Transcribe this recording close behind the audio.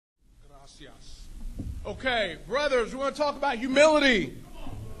Okay, brothers, we're going to talk about humility.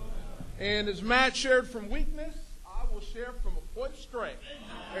 And as Matt shared from weakness, I will share from a point of strength.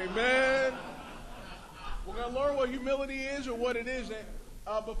 Amen. We're going to learn what humility is or what it isn't.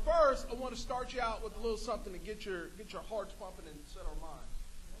 But first, I want to start you out with a little something to get your hearts pumping and set our minds.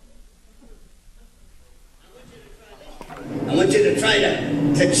 I want you to try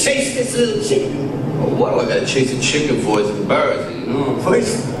to chase this little chicken. Well, what do I got to chase a chicken for? It's embarrassing, you know?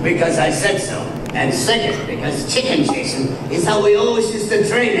 First, because I said so. And second, because chicken chasing is how we always used to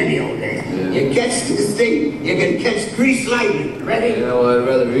train in the old days. Yeah. You catch this thing, you can catch grease lightning. Ready? Yeah, well, I'd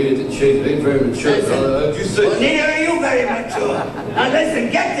rather read it than chase it. It ain't very mature. Well, neither are you very mature. Now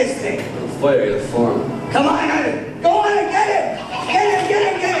listen, get this thing. I'll fire you, the farm. Come on, go on and get it. Get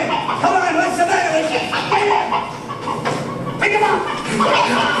it. Come on, what's the matter with you? Get it. Pick him up.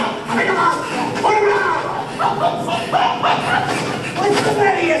 Put him down. What's the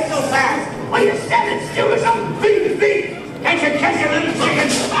matter? You're so fast. Are you standing still or something? Beat. Can't you catch a little chicken?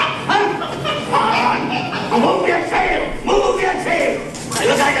 Huh? Move your tail. I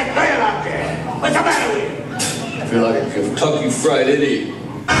look like a girl out there. What's the matter with you? I feel like a Kentucky Fried Idiot.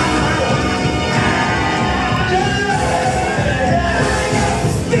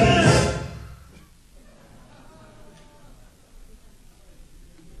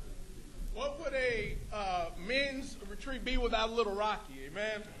 What would a men's retreat be without a little Rocky?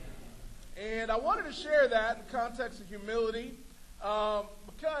 Amen. And I wanted to share that in the context of humility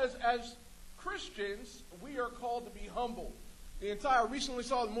because as Christians, we are called to be humble. I recently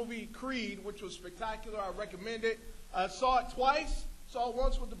saw the movie Creed, which was spectacular. I recommend it. I saw it twice. Saw it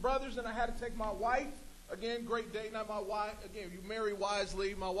once with the brothers, and I had to take my wife. Again, great date night. My wife, again, you marry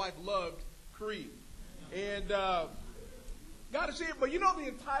wisely. My wife loved Creed. And got to see it. But you know the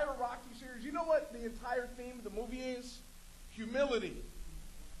entire Rocky series, you know what the entire theme of the movie is? Humility.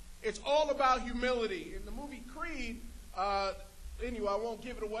 It's all about humility. In the movie Creed, anyway, I won't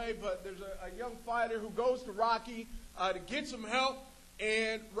give it away, but there's a young fighter who goes to Rocky to get some help,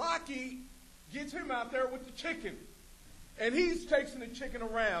 and Rocky gets him out there with the chicken. And he's chasing the chicken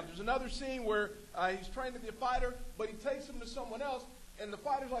around. There's another scene where he's training to be a fighter, but he takes him to someone else, and the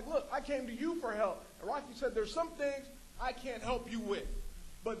fighter's like, look, I came to you for help. And Rocky said, there's some things I can't help you with,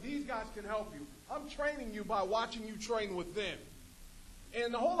 but these guys can help you. I'm training you by watching you train with them.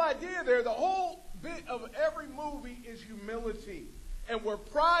 And the whole idea there, the whole bit of every movie is humility. And where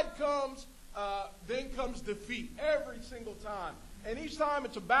pride comes, then comes defeat every single time. And each time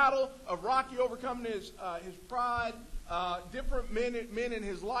it's a battle of Rocky overcoming his pride, different men in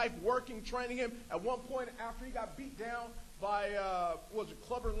his life working, training him. At one point, after he got beat down by,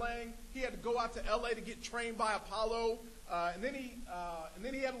 Clubber Lang, he had to go out to L.A. to get trained by Apollo. And then he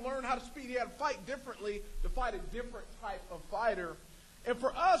had to learn how to speak. He had to fight differently to fight a different type of fighter. And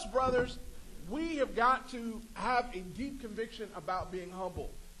for us, brothers, we have got to have a deep conviction about being humble.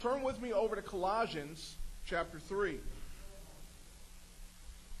 Turn with me over to Colossians chapter 3.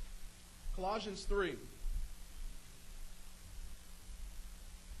 Colossians 3.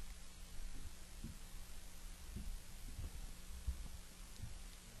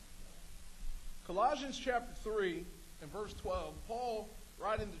 Colossians chapter 3 and verse 12. Paul,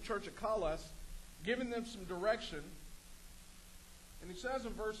 writing to the church of Colossus, giving them some direction. And he says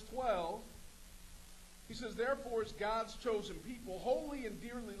in verse 12, he says, therefore, as God's chosen people, holy and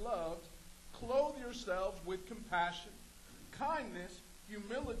dearly loved, clothe yourselves with compassion, kindness,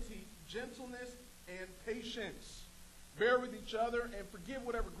 humility, gentleness, and patience. Bear with each other and forgive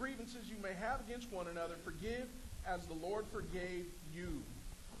whatever grievances you may have against one another. Forgive as the Lord forgave you.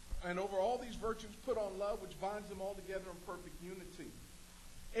 And over all these virtues put on love, which binds them all together in perfect unity.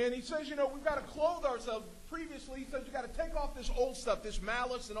 And he says, we've got to clothe ourselves. Previously, he says you've got to take off this old stuff, this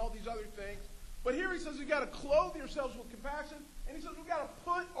malice and all these other things. But here he says you've got to clothe yourselves with compassion. And he says we've got to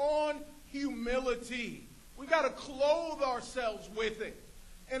put on humility. We've got to clothe ourselves with it.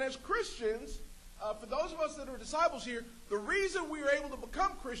 And as Christians, for those of us that are disciples here, the reason we are able to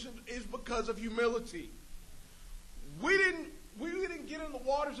become Christians is because of humility. We didn't get in the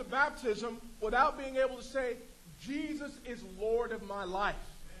waters of baptism without being able to say, Jesus is Lord of my life.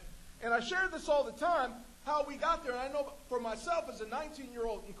 And I share this all the time, how we got there. And I know for myself as a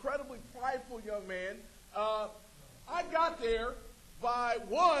 19-year-old, incredibly prideful young man, I got there by,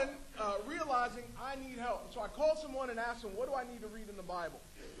 realizing I need help. And so I called someone and asked him, what do I need to read in the Bible?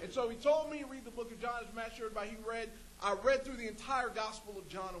 And so he told me to read the book of John, as Matt shared about. I read through the entire Gospel of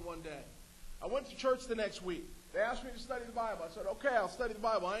John in one day. I went to church the next week. They asked me to study the Bible. I said, okay, I'll study the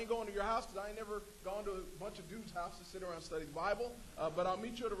Bible. I ain't going to your house because I ain't never gone to a bunch of dudes' house to sit around and study the Bible, but I'll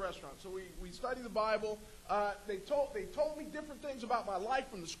meet you at a restaurant. So we studied the Bible. They told me different things about my life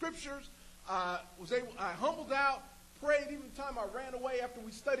from the Scriptures. I humbled out, prayed. Even the time I ran away after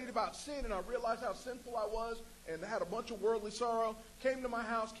we studied about sin and I realized how sinful I was and had a bunch of worldly sorrow, came to my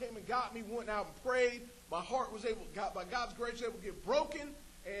house, came and got me, went out and prayed. My heart was able, by God's grace, able to get broken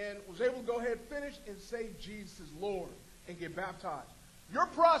and was able to go ahead and finish and say Jesus is Lord and get baptized. Your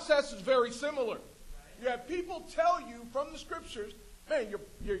process is very similar. You have people tell you from the scriptures, man,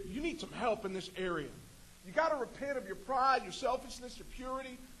 you need some help in this area. You got to repent of your pride, your selfishness, your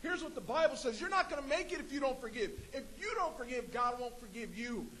purity. Here's what the Bible says. You're not going to make it if you don't forgive. If you don't forgive, God won't forgive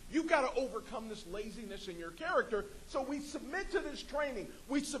you. You've got to overcome this laziness in your character. So we submit to this training.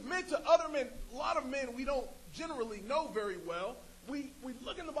 We submit to other men. A lot of men we don't generally know very well. We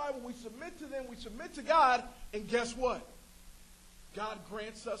look in the Bible. We submit to them. We submit to God. And guess what? God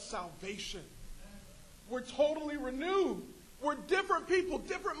grants us salvation. We're totally renewed. We're different people,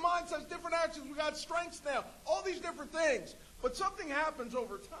 different mindsets, different actions. We got strengths now, all these different things. But something happens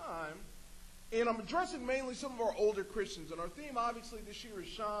over time, and I'm addressing mainly some of our older Christians. And our theme, obviously, this year is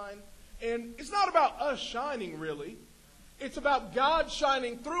shine. And it's not about us shining, really. It's about God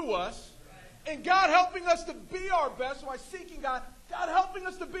shining through us, and God helping us to be our best by seeking God. God helping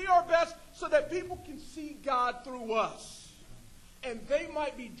us to be our best so that people can see God through us. And they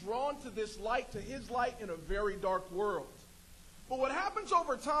might be drawn to this light, to His light in a very dark world. But what happens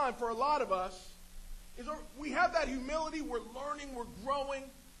over time for a lot of us is we have that humility, we're learning, we're growing,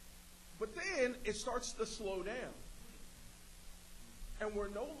 but then it starts to slow down. And we're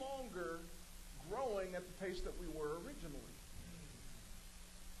no longer growing at the pace that we were originally.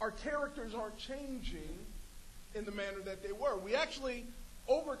 Our characters aren't changing in the manner that they were. We actually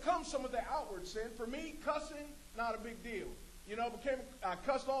overcome some of the outward sin. For me, cussing, not a big deal. You know, I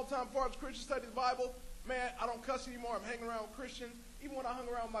cussed all the time before I was a Christian, studied the Bible. Man, I don't cuss anymore. I'm hanging around with Christians. Even when I hung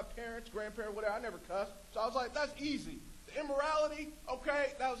around with my parents, grandparents, whatever, I never cussed. So I was like, that's easy. The immorality,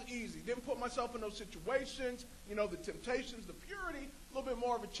 okay, that was easy. Didn't put myself in those situations. You know, the temptations, the purity, a little bit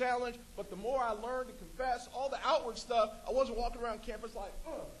more of a challenge. But the more I learned to confess, all the outward stuff, I wasn't walking around campus like,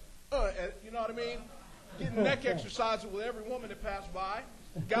 and, you know what I mean? Getting neck exercises with every woman that passed by.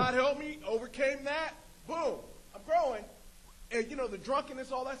 God helped me, overcame that. Boom, I'm growing. And, you know, the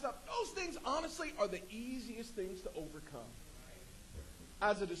drunkenness, all that stuff, those things, honestly, are the easiest things to overcome.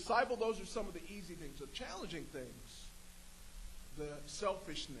 As a disciple, those are some of the easy things. The challenging things, the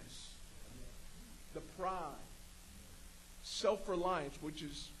selfishness, the pride, self-reliance, which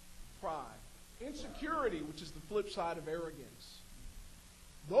is pride, insecurity, which is the flip side of arrogance.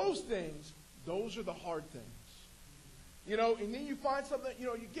 Those things, those are the hard things. You know, and then you find something, you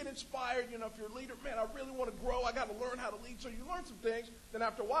know, you get inspired, you know, if you're a leader, man, I really want to grow, I got to learn how to lead. So you learn some things, then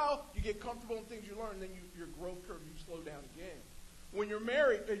after a while, you get comfortable in things you learn, and then your growth curve, you slow down again. When you're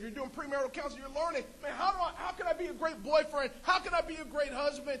married, if you're doing premarital counseling, you're learning, man, how can I be a great boyfriend? How can I be a great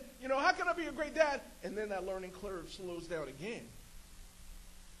husband? You know, how can I be a great dad? And then that learning curve slows down again.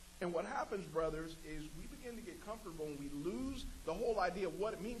 And what happens, brothers, is we begin to get comfortable and we lose the whole idea of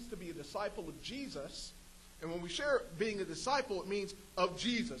what it means to be a disciple of Jesus. And when we share being a disciple, it means of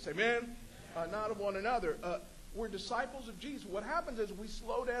Jesus. Amen? Not of one another. We're disciples of Jesus. What happens is we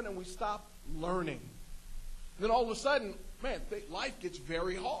slow down and we stop learning. Then all of a sudden, man, life gets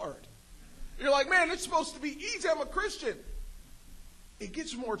very hard. You're like, man, it's supposed to be easy. I'm a Christian. It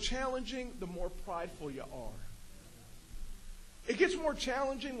gets more challenging the more prideful you are. It gets more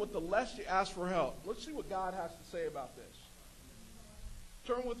challenging with the less you ask for help. Let's see what God has to say about this.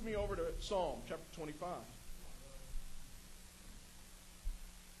 Turn with me over to Psalm chapter 25.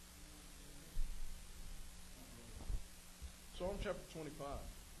 Psalm chapter 25,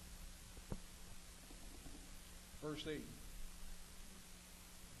 verse 8.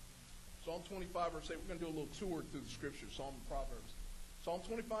 Psalm 25, verse 8. We're going to do a little tour through the scriptures, Psalm and Proverbs. Psalm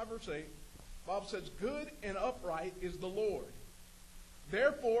 25, verse 8. The Bible says, good and upright is the Lord.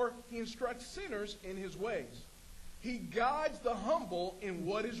 Therefore, he instructs sinners in his ways. He guides the humble in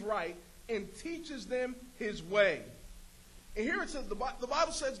what is right and teaches them his way. And here it says, the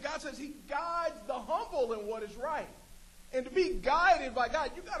Bible says, God says he guides the humble in what is right. And to be guided by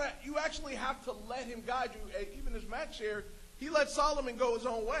God, you actually have to let him guide you. Even as Matt shared, he let Solomon go his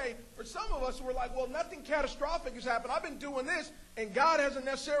own way. For some of us, we're like, well, nothing catastrophic has happened. I've been doing this, and God hasn't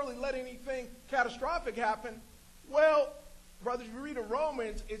necessarily let anything catastrophic happen. Well, brothers, if you read in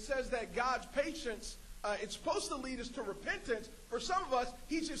Romans, it says that God's patience, it's supposed to lead us to repentance. For some of us,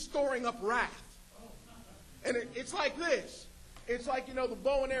 he's just storing up wrath. And it's like this. It's like, you know, the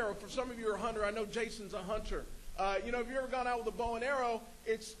bow and arrow. For some of you who are a hunter, I know Jason's a hunter. You know, if you've ever gone out with a bow and arrow,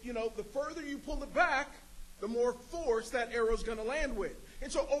 it's, you know, the further you pull it back, the more force that arrow's going to land with.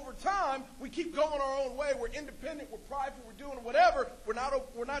 And so over time, we keep going our own way. We're independent. We're prideful. We're doing whatever.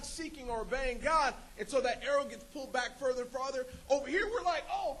 We're not seeking or obeying God. And so that arrow gets pulled back further and farther. Over here, we're like,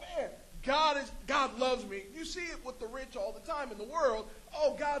 oh, man, God loves me. You see it with the rich all the time in the world.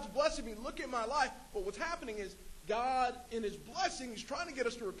 Oh, God's blessing me. Look at my life. But what's happening is God, in his blessing, he's trying to get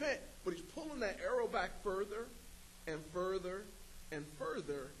us to repent. But he's pulling that arrow back further and further and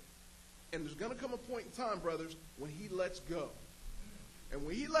further. And there's going to come a point in time, brothers, when he lets go. And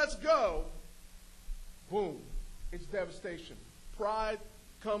when he lets go, boom, it's devastation. Pride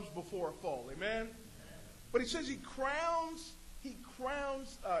comes before a fall. Amen? But he says he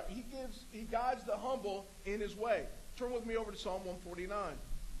guides the humble in his way. Turn with me over to Psalm 149,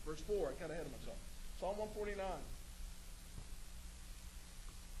 verse 4. I kind of ahead of myself. Psalm 149.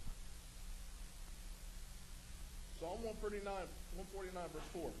 Psalm 149, verse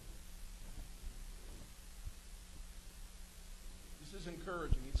 4. This is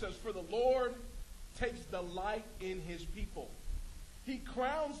encouraging. He says, for the Lord takes delight in his people. He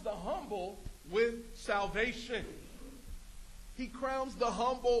crowns the humble with salvation. He crowns the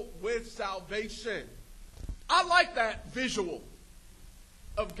humble with salvation. I like that visual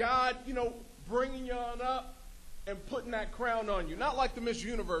of God, bringing you on up and putting that crown on you. Not like the Miss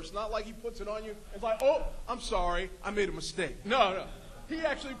Universe. Not like he puts it on you. It's like, oh, I'm sorry. I made a mistake. No. He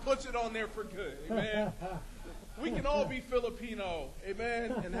actually puts it on there for good. Amen. We can all be Filipino.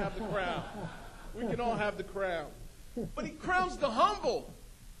 Amen. And have the crown. We can all have the crown. But he crowns the humble.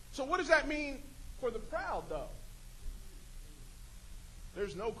 So what does that mean for the proud, though?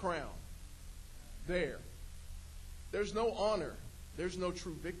 There's no crown there. There's no honor. There's no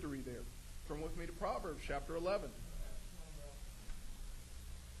true victory there. Turn with me to Proverbs chapter 11.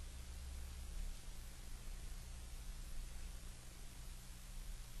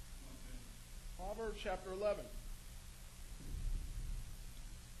 Proverbs chapter 11.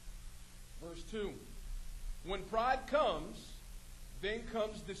 Verse 2. When pride comes, then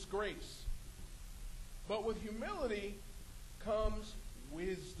comes disgrace. But with humility comes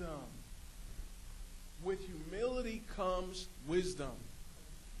wisdom. With humility comes wisdom.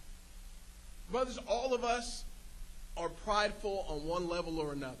 Brothers, all of us are prideful on one level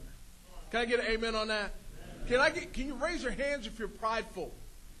or another. Can I get an amen on that? Can you raise your hands if you're prideful?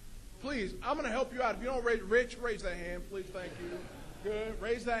 Please, I'm going to help you out. If you don't raise that hand, please, thank you. Good.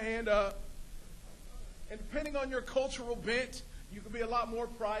 Raise that hand up. And depending on your cultural bent, you can be a lot more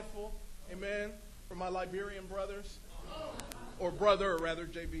prideful. Amen. For my Liberian brothers. Or brother, or rather,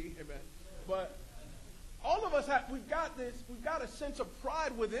 JB. Amen. But all of us we've got a sense of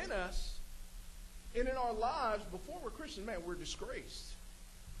pride within us. And in our lives, before we're Christians, man, we're disgraced.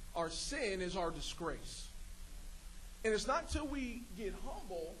 Our sin is our disgrace. And it's not until we get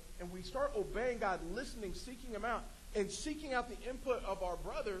humble and we start obeying God, listening, seeking him out, and seeking out the input of our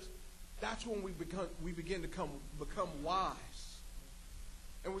brothers, that's when we begin to become wise.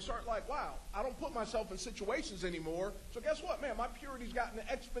 And we start like, wow, I don't put myself in situations anymore. So guess what, man? My purity's gotten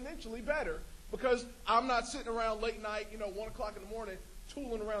exponentially better because I'm not sitting around late night, 1 o'clock in the morning,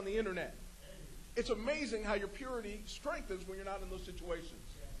 tooling around the internet. It's amazing how your purity strengthens when you're not in those situations.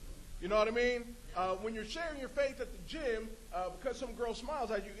 You know what I mean? When you're sharing your faith at the gym because some girl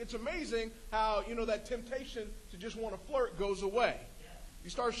smiles at you, it's amazing how, that temptation to just want to flirt goes away. You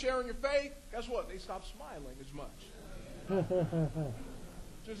start sharing your faith, guess what? They stop smiling as much.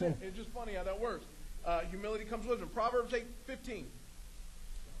 It's just funny how that works. Humility comes with wisdom. Proverbs 8:15.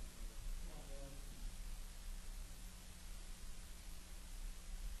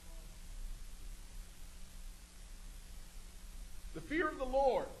 The fear of the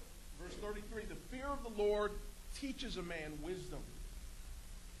Lord, verse 33, the fear of the Lord teaches a man wisdom.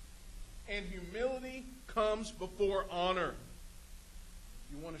 And humility comes before honor.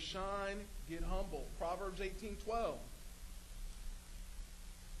 You want to shine, get humble. Proverbs 18:12.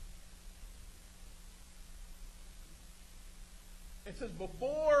 It says,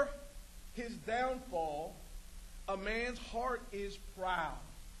 before his downfall, a man's heart is proud.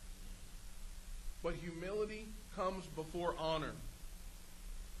 But humility comes before honor.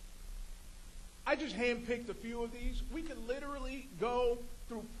 I just handpicked a few of these. We could literally go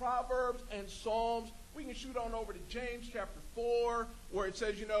through Proverbs and Psalms. We can shoot on over to James chapter 4, where it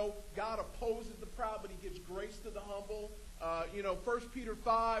says, God opposes the proud, but he gives grace to the humble. 1 Peter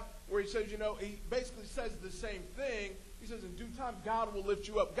 5, where he says, he basically says the same thing. He says, in due time, God will lift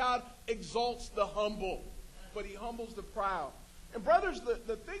you up. God exalts the humble, but he humbles the proud. And brothers,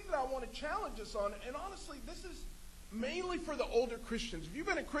 the thing that I want to challenge us on, and honestly, this is mainly for the older Christians. If you've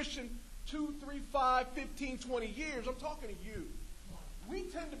been a Christian 2, 3, 5, 15, 20 years, I'm talking to you. We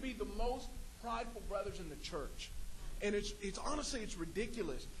tend to be the most prideful brothers in the church. And it's honestly, it's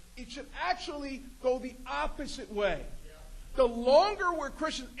ridiculous. It should actually go the opposite way. The longer we're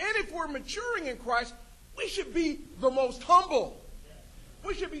Christians, and if we're maturing in Christ, we should be the most humble.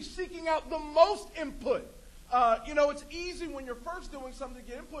 We should be seeking out the most input. It's easy when you're first doing something to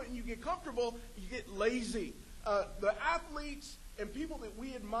get input and you get comfortable, you get lazy. The athletes and people that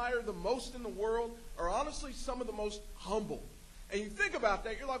we admire the most in the world are honestly some of the most humble. And you think about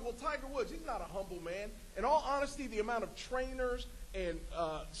that, you're like, well, Tiger Woods, he's not a humble man. In all honesty, the amount of trainers and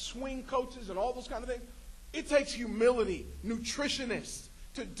swing coaches and all those kind of things, it takes humility, nutritionists,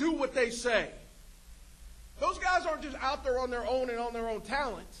 to do what they say. Those guys aren't just out there on their own and on their own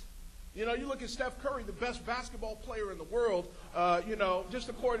talent. You look at Steph Curry, the best basketball player in the world, just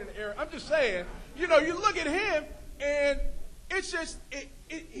according to Aaron. I'm just saying, you look at him, and it's just,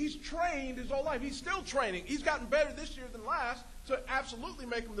 he's trained his whole life. He's still training. He's gotten better this year than last to absolutely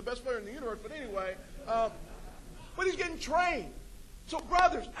make him the best player in the universe. But anyway, but he's getting trained. So,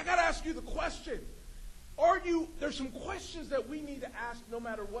 brothers, I got to ask you the question. There's some questions that we need to ask no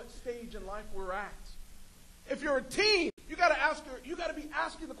matter what stage in life we're at. If you're a teen, you got to be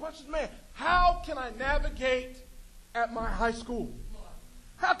asking the questions, man, how can I navigate at my high school?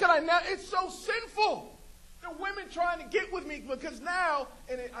 How can I it's so sinful. There are women trying to get with me because now,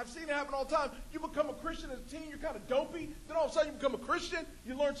 and I've seen it happen all the time, you become a Christian as a teen, you're kind of dopey, then all of a sudden you become a Christian,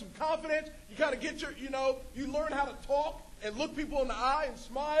 you learn some confidence, you kind of get you learn how to talk and look people in the eye and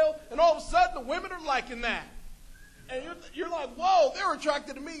smile, and all of a sudden the women are liking that. And you're like, whoa, they're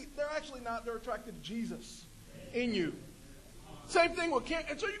attracted to me. They're actually not. They're attracted to Jesus in you. Same thing with camp.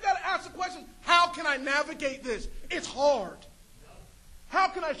 And so you got to ask the question, how can I navigate this? It's hard. How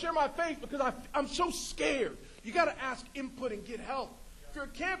can I share my faith? Because I'm so scared. You got to ask input and get help. If you're a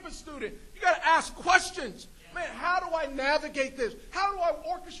campus student, you got to ask questions. Man, how do I navigate this? How do I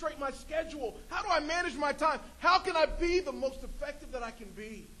orchestrate my schedule? How do I manage my time? How can I be the most effective that I can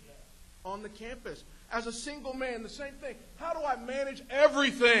be on the campus? As a single man, the same thing. How do I manage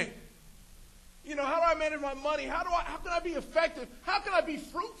everything? How do I manage my money? How can I be effective? How can I be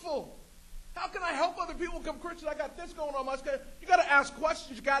fruitful? How can I help other people become Christians? I got this going on my schedule. You got to ask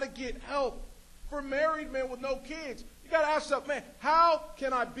questions. You got to get help. For married men with no kids, you got to ask yourself, man, how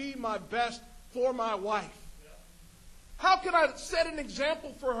can I be my best for my wife? How can I set an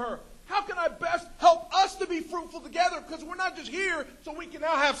example for her? How can I best help us to be fruitful together? Because we're not just here so we can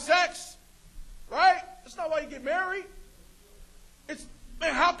now have sex. Right? That's not why you get married. It's,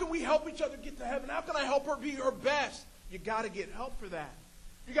 man, how can we help each other get to heaven? How can I help her be her best? You got to get help for that.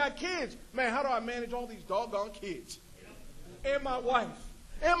 You got kids. Man, how do I manage all these doggone kids? And my wife.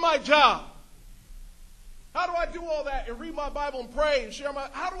 And my job. How do I do all that and read my Bible and pray and share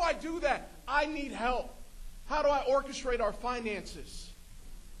how do I do that? I need help. How do I orchestrate our finances?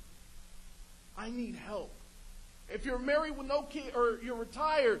 I need help. If you're married with no kid or you're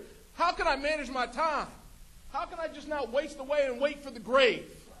retired, how can I manage my time? How can I just not waste away and wait for the grave?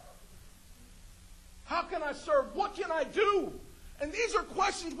 How can I serve? What can I do? And these are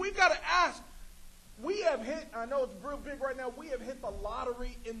questions we've got to ask. We have hit, I know it's real big right now, we have hit the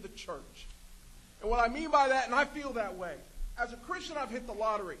lottery in the church. And what I mean by that, and I feel that way, as a Christian, I've hit the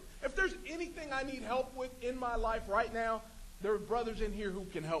lottery. If there's anything I need help with in my life right now, there are brothers in here who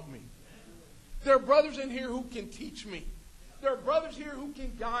can help me. There are brothers in here who can teach me. There are brothers here who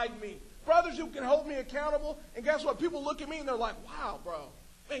can guide me. Brothers who can hold me accountable. And guess what? People look at me and they're like, wow, bro,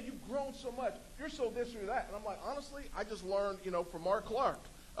 man, you've grown so much. You're so this or that. And I'm like, honestly, I just learned, from Mark Clark.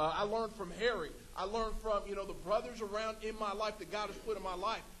 I learned from Harry. I learned from, the brothers around in my life that God has put in my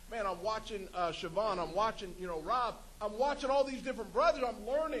life. Man, I'm watching Siobhan. I'm watching, Rob. I'm watching all these different brothers. I'm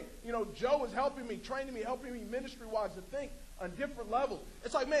learning. Joe is helping me, training me, helping me ministry-wise to think on different levels.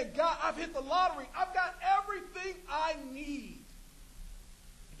 It's like, man, God, I've hit the lottery. I've got everything I need.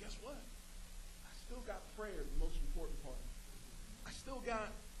 And guess what? I still got prayer, the most important part. I still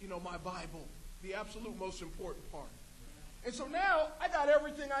got, my Bible, the absolute most important part. And so now I got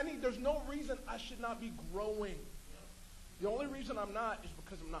everything I need. There's no reason I should not be growing. The only reason I'm not is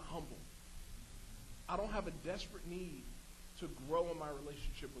because I'm not humble. I don't have a desperate need to grow in my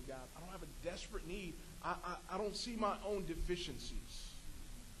relationship with God. I don't have a desperate need. I don't see my own deficiencies.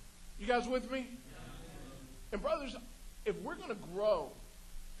 You guys with me? And brothers, if we're going to grow,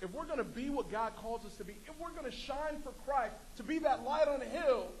 if we're going to be what God calls us to be, if we're going to shine for Christ, to be that light on the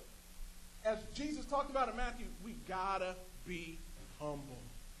hill, as Jesus talked about in Matthew, we got to be humble.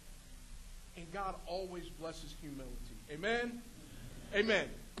 And God always blesses humility. Amen? Amen.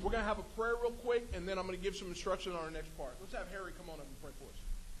 We're going to have a prayer real quick, and then I'm going to give some instruction on our next part. Let's have Harry come on up and pray for us.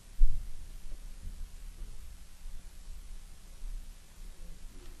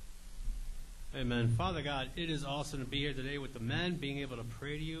 Amen. Father God, it is awesome to be here today with the men, being able to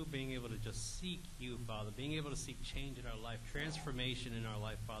pray to you, being able to just seek you, Father, being able to seek change in our life, transformation in our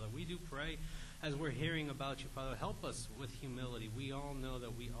life, Father. We do pray as we're hearing about you, Father. Help us with humility. We all know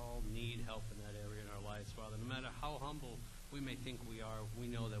that we all need help in that area in our lives, Father. No matter how humble we may think we are, we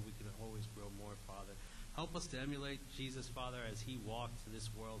know that we can always grow more, Father. Help us to emulate Jesus, Father, as he walked to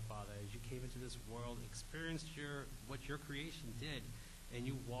this world, Father. As you came into this world, experienced what your creation did, and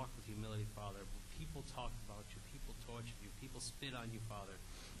you walked with humility, Father. People talked about you. People tortured you. People spit on you, Father.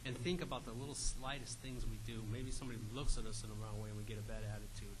 And think about the little slightest things we do. Maybe somebody looks at us in the wrong way and we get a bad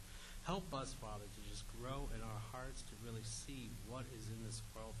attitude. Help us, Father, to just grow in our hearts to really see what is in this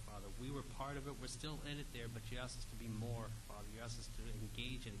world, Father. We were part of it. We're still in it there, but you ask us to be more, Father. You ask us to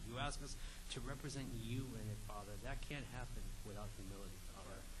engage in it. You ask us to represent you in it, Father. That can't happen without humility,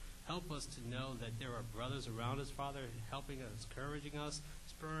 Father. Help us to know that there are brothers around us, Father, helping us, encouraging us,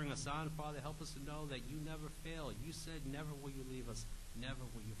 spurring us on, Father. Help us to know that you never fail. You said, never will you leave us, never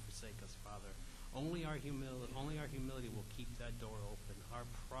will you forsake us, Father. Only our humility will keep that door open. Our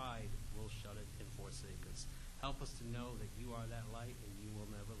pride will shut it and forsake us. Help us to know that you are that light and you will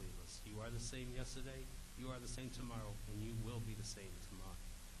never leave us. You are the same yesterday, you are the same tomorrow, and you will be the same tomorrow.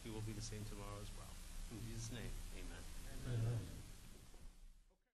 You will be the same tomorrow as well. In Jesus' name, amen. Amen.